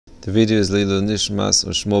The video is Leilu Nishmas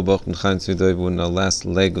or Shmo Bach and Chaim Tzvidoy. We're in our last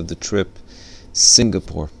leg of the trip,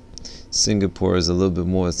 Singapore. Singapore is a little bit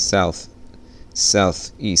more southwest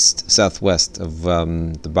of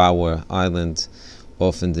the Bawa Island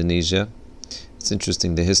off Indonesia. It's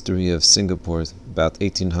interesting, the history of Singapore, about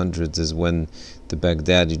 1800s is when the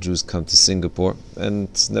Baghdadi Jews come to Singapore, and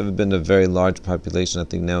it's never been a very large population. I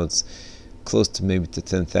think now it's close to maybe to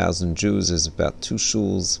 10,000 Jews. There's about 2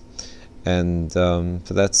 shuls. And so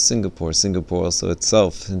that's Singapore. Singapore also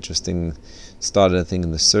itself, interesting, started I think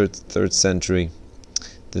in the 3rd century.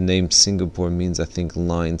 The name Singapore means, I think,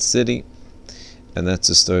 Lion City, and that's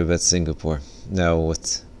the story about Singapore. Now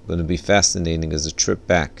what's going to be fascinating is a trip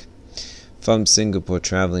back from Singapore,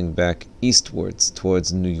 traveling back eastwards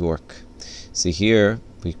towards New York. See, here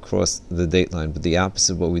we crossed the date line, but the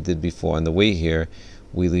opposite of what we did before. On the way here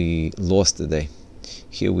we lost a day.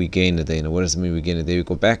 Here we gain a day. Now, what does it mean we gain a day? We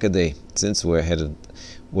go back a day, since we're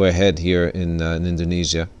ahead here in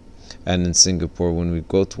Indonesia and in Singapore. When we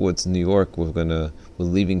go towards New York, we're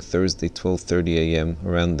leaving Thursday 12:30 a.m.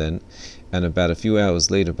 around then, and about a few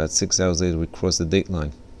hours later, about 6 hours later, we cross the date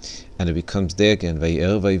line, and it becomes day again,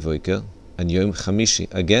 Vayer Vayvoiker, and Yom Chamishi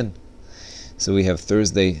again. So we have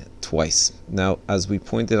Thursday twice. Now, as we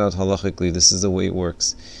pointed out halachically, this is the way it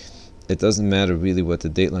works. It doesn't matter really what the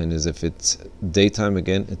date line is. If it's daytime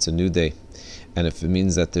again, it's a new day. And if it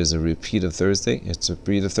means that there's a repeat of Thursday, it's a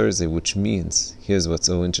repeat of Thursday, which means, here's what's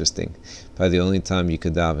so interesting. By the only time you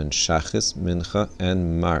could daven Shachis, Mincha,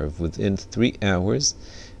 and Marv within 3 hours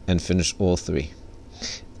and finish all 3.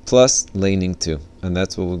 Plus laning too. And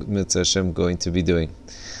that's what we're, Mitzvah Hashem, going to be doing.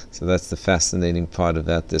 So that's the fascinating part of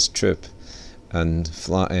this trip. And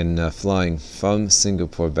flying from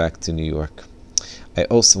Singapore back to New York. I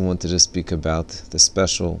also wanted to speak about these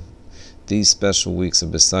special weeks, and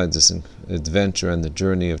besides this adventure and the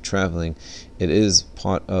journey of traveling, it is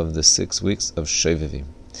part of the 6 weeks of Shovavim.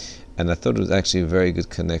 And I thought it was actually a very good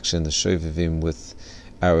connection, the Shovavim, with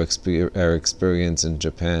our experience in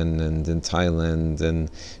Japan and in Thailand, and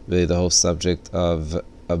really the whole subject of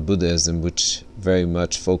Buddhism, which very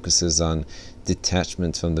much focuses on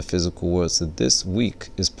detachment from the physical world. So this week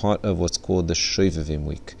is part of what's called the Shovavim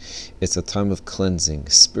week. It's a time of cleansing,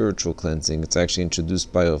 spiritual cleansing. It's actually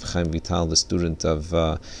introduced by Rav Chaim Vital, the student of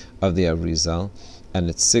the Arizal, and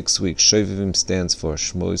it's 6 weeks. Shovavim stands for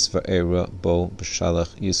Shmois Va'era Bo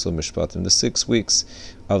B'Shalach Yisrael Mishpatim, the 6 weeks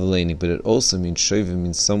of laning. But it also means Shovavim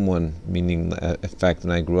means someone, meaning, in fact,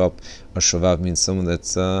 when I grew up, a Shovav means someone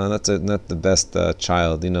that's not the best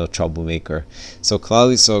child, troublemaker. So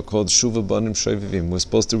Klal Yisrael called Shuva Banim Shovavim. We're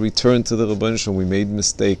supposed to return to the Rabbi Shalom. We made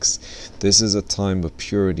mistakes. This is a time of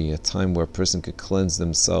purity, a time where a person could cleanse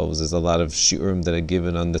themselves. There's a lot of shiurim that are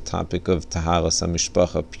given on the topic of Taharas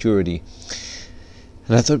HaMishpacha, purity.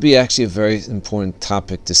 And I thought it would be actually a very important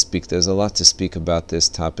topic to speak. There's a lot to speak about this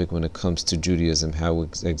topic when it comes to Judaism. How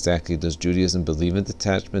exactly does Judaism believe in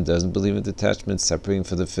detachment, doesn't believe in detachment, separating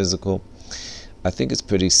for the physical? I think it's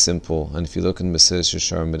pretty simple. And if you look in Mesilas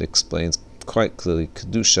Yesharim, it explains quite clearly.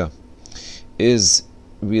 Kedusha is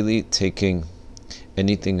really taking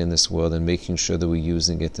anything in this world and making sure that we're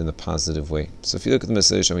using it in a positive way. So if you look at the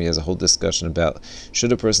Mesilas Yesharim, he has a whole discussion about,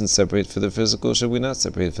 should a person separate for the physical, should we not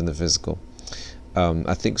separate from the physical?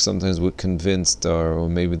 I think sometimes we're convinced, or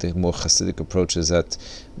maybe the more Hasidic approach is that,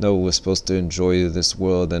 no, we're supposed to enjoy this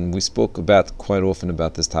world, and we spoke about quite often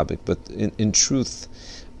about this topic, but in truth,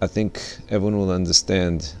 I think everyone will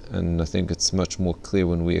understand, and I think it's much more clear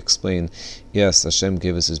when we explain, yes, Hashem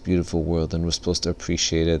gave us this beautiful world, and we're supposed to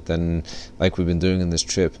appreciate it, and like we've been doing in this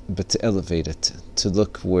trip, but to elevate it, to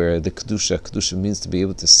look where the Kedusha means to be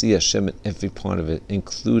able to see Hashem in every part of it,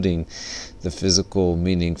 including the physical,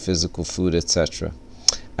 meaning physical food, etc.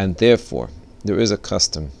 And therefore, there is a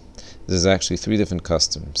custom. There's actually 3 different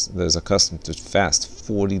customs. There's a custom to fast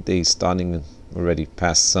 40 days, starting already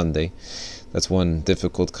past Sunday. That's one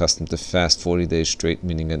difficult custom, to fast 40 days straight,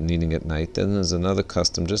 meaning eating at night. Then there's another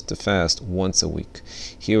custom just to fast once a week.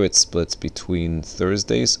 Here it splits between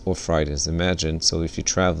Thursdays or Fridays. Imagine, so if you're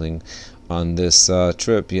traveling on this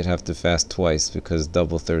trip, you'd have to fast twice, because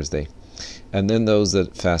double Thursday. And then those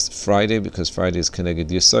that fast Friday, because Friday is Keneged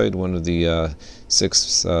Yesod, one of the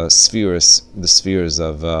 6 spheres, the spheres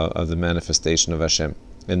of the manifestation of Hashem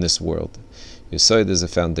in this world. Yesod is a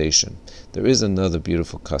foundation. There is another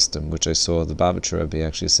beautiful custom, which I saw, the Rabbi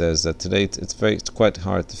actually says that today it's quite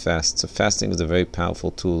hard to fast. So fasting is a very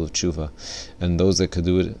powerful tool of tshuva, and those that could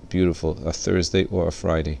do it, beautiful, a Thursday or a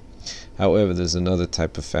Friday. However, there's another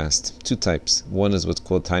type of fast, 2 types. One is what's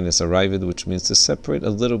called Tainis Arrivid, which means to separate a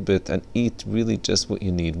little bit and eat really just what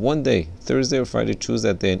you need. One day, Thursday or Friday, choose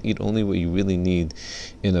that day and eat only what you really need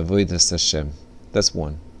in Avodas Hashem. That's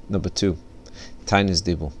one. Number 2, Tainis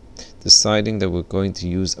Dibul. Deciding that we're going to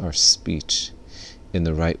use our speech in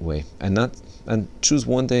the right way, and choose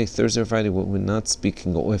one day, Thursday or Friday, when we're not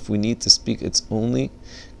speaking, or if we need to speak, it's only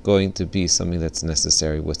going to be something that's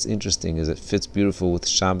necessary. What's interesting is it fits beautiful with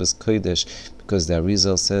Shabbos Kodesh, because the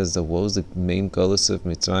Arizal says that what was the main Golus of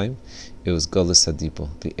Mitzrayim? It was Golus Hadibul,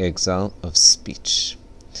 the exile of speech.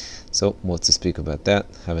 So, more to speak about that.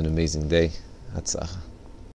 Have an amazing day. Hatzlacha.